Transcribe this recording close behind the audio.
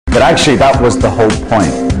But actually that was the whole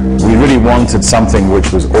point. We really wanted something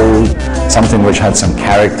which was old, something which had some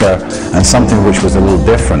character, and something which was a little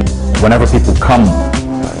different. Whenever people come,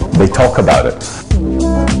 they talk about it.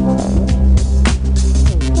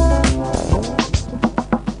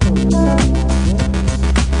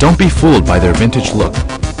 Don't be fooled by their vintage look.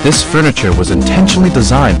 This furniture was intentionally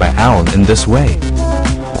designed by Alan in this way.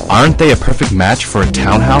 Aren't they a perfect match for a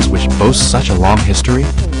townhouse which boasts such a long history?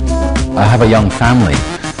 I have a young family,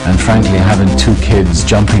 and frankly having 2 kids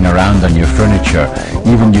jumping around on your furniture,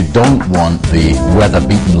 even you don't want the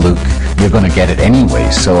weather-beaten look, you're going to get it anyway.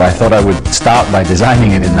 So I thought I would start by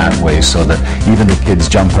designing it in that way so that even the kids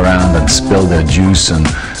jump around and spill their juice and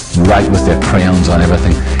write with their crayons on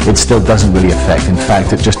everything, it still doesn't really affect. In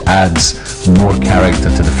fact, it just adds more character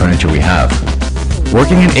to the furniture we have.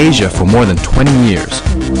 Working in Asia for more than 20 years,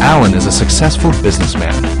 Alan is a successful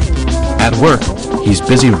businessman. At work, he's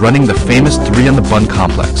busy running the famous 3 on the Bund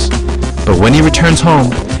complex. But when he returns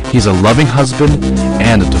home, he's a loving husband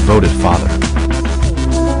and a devoted father.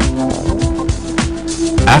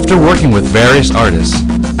 After working with various artists,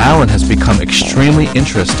 Alan has become extremely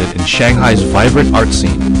interested in Shanghai's vibrant art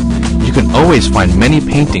scene. You can always find many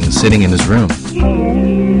paintings sitting in his room.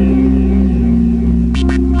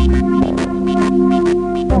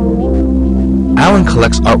 Alan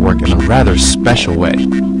collects artwork in a rather special way.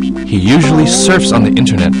 He usually surfs on the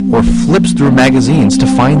internet or flips through magazines to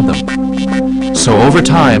find them. So over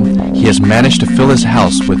time, he has managed to fill his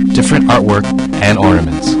house with different artwork and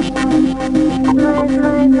ornaments.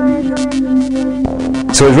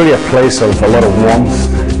 So it's really a place of a lot of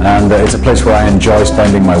warmth, and it's a place where I enjoy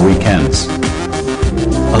spending my weekends.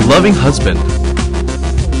 A loving husband,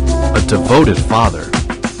 a devoted father,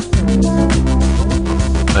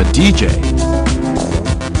 a DJ,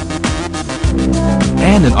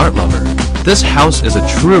 and an art lover. This house is a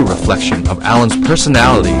true reflection of Alan's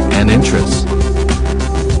personality and interests.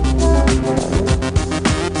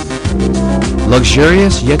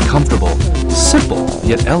 Luxurious yet comfortable, simple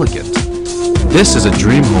yet elegant. This is a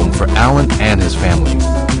dream home for Alan and his family.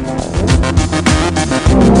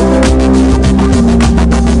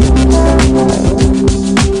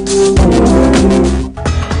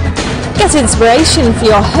 Get inspiration for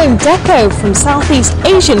your home deco from Southeast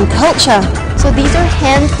Asian culture. So these are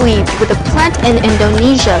hand-weaved with a plant in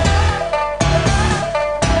Indonesia.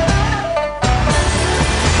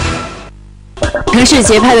 城市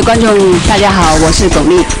节拍的观众，大家好，我是巩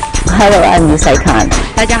俐。Hello, I'm Liu Saikan.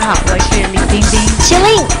 大家好，我是李冰冰。谢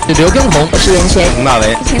令，刘畊宏，我是袁泉，陈大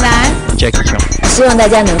为，秦岚 Jackie Chan。希望大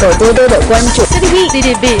家能够多多的关注 City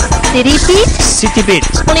Beat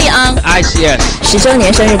Only on ICS。10周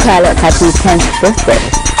年生日快乐 ，Happy 10th birthday!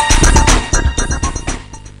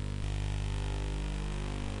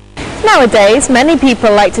 Nowadays, many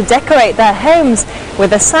people like to decorate their homes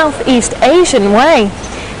with a Southeast Asian way.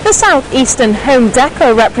 The Southeastern home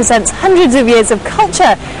decor represents hundreds of years of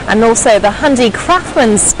culture and also the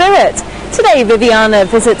handicraftsman's spirit. Today, Viviana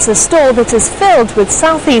visits a store that is filled with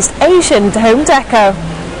Southeast Asian home deco.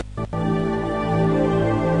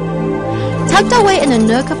 Tucked away in a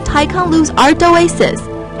nook of Taikon Lu's art oasis,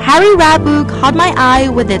 Harry Rabu caught my eye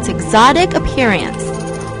with its exotic appearance.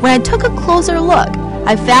 When I took a closer look,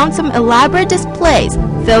 I found some elaborate displays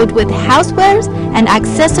filled with housewares and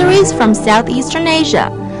accessories from Southeastern Asia,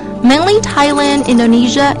 mainly Thailand,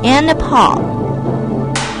 Indonesia, and Nepal.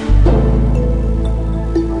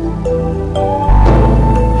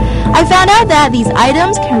 I found out that these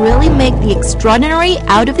items can really make the extraordinary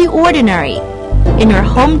out of the ordinary in your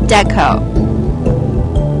home deco.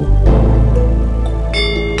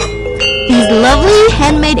 These lovely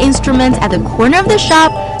handmade instruments at the corner of the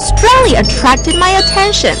shop strongly attracted my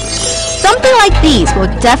attention. Something like these will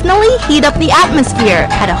definitely heat up the atmosphere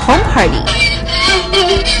at a home party.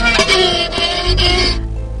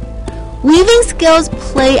 Weaving skills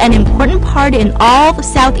play an important part in all of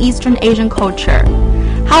Southeastern Asian culture.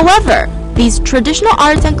 However, these traditional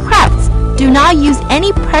arts and crafts do not use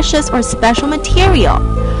any precious or special material.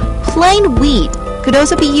 Plain wheat could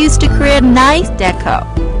also be used to create nice deco.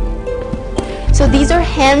 So these are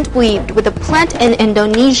hand-weaved with a plant in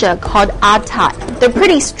Indonesia called atai. They're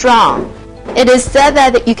pretty strong. It is said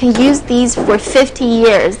that you can use these for 50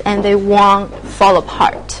 years and they won't fall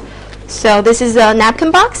apart. So this is a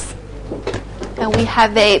napkin box. And we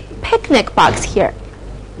have a picnic box here.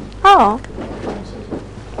 Oh,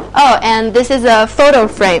 and this is a photo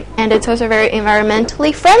frame, and it's also very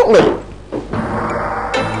environmentally friendly.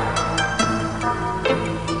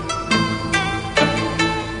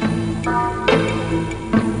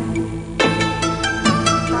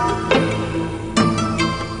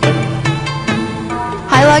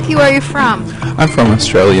 Hi, Lucky, where are you from? I'm from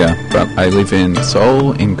Australia, but I live in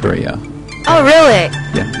Seoul in Korea. Oh, really?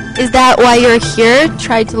 Yeah. Is that why you're here?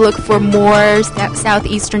 Try to look for more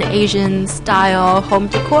Southeastern Asian style home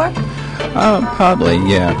decor? Partly,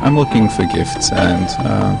 yeah. I'm looking for gifts and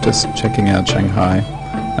just checking out Shanghai,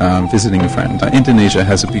 visiting a friend. Indonesia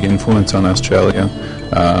has a big influence on Australia.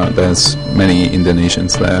 There's many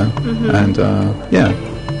Indonesians there, and yeah.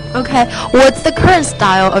 Okay. What's the current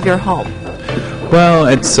style of your home? Well,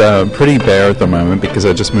 it's pretty bare at the moment because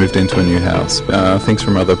I just moved into a new house. Things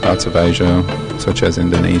from other parts of Asia, such as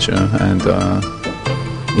Indonesia and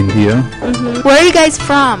India. Where are you guys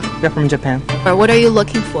from? We're from Japan. Or what are you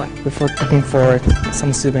looking for? We're looking for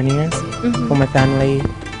some souvenirs for my family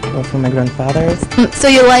or for my grandfathers. So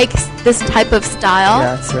you like this type of style?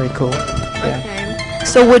 Yeah, it's very cool. Yeah. Okay.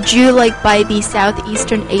 So would you buy the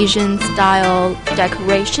Southeastern Asian style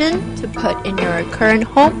decoration to put in your current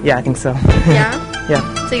home? Yeah, I think so. Yeah? Yeah.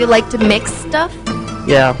 So you like to mix stuff?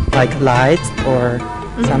 Yeah, like lights or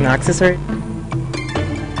some accessories.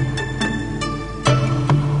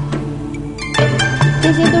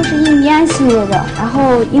 这些都是印第安系列的，然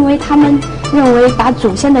后因为他们认为把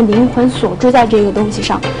祖先的灵魂锁住在这个东西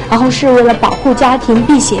上，然后是为了保护家庭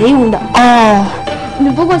辟邪用的。哦。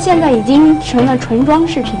不过现在已经成了纯装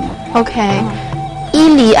饰品了。OK，伊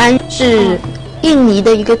犁安是印尼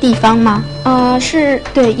的一个地方吗？是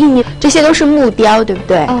对印尼，这些都是木雕，对不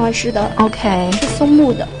对？是的。OK， 是松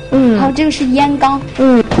木的。然后这个是烟缸。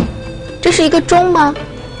这是一个钟吗？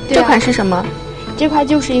对啊，这款是什么？这块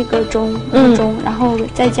就是一个钟，钟，然后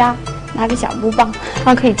再加拿个小木棒，然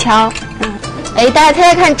后可以敲。哎，大家猜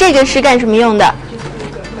猜看，这个是干什么用的？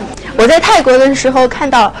我在泰国的时候看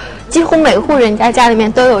到，几乎每户人家家里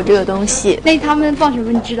面都有这个东西。那他们放什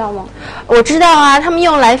么你知道吗？我知道啊，他们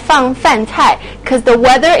用来放饭菜 ，cause the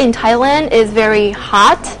weather in Thailand is very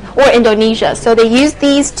hot, or Indonesia, so they use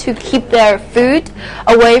these to keep their food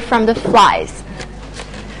away from the flies.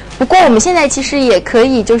 不过我们现在其实也可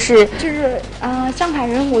以，就是上海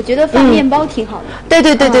人我觉得放面包挺好的。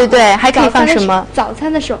对，还可以放什么？早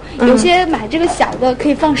餐的时候，有些买这个小的可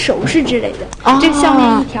以放首饰之类的，这个上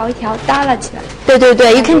面一条一条耷拉起来。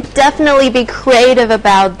对 ，you can definitely be creative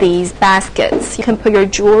about these baskets. You can put your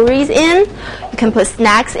jewelries in, you can put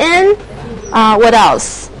snacks in. What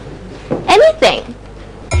else? Anything.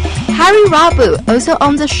 Harry Rabu also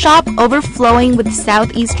owns a shop overflowing with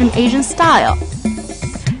Southeastern Asian style.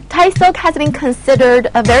 Thai silk has been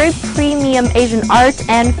considered a very premium Asian art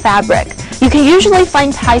and fabric. You can usually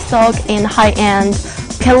find Thai silk in high-end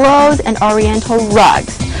pillows and oriental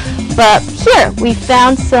rugs. But here, we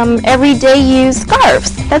found some everyday use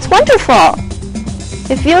scarves. That's wonderful.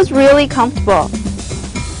 It feels really comfortable.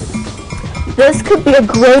 This could be a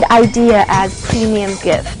great idea as premium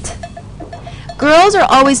gift. Girls are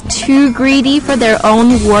always too greedy for their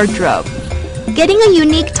own wardrobe. Getting a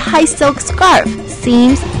unique Thai silk scarf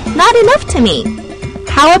seems not enough to me.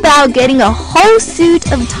 How about getting a whole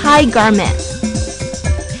suit of Thai garments?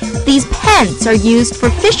 These pants are used for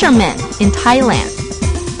fishermen in Thailand.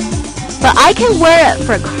 But I can wear it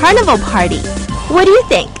for a carnival party. What do you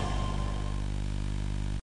think?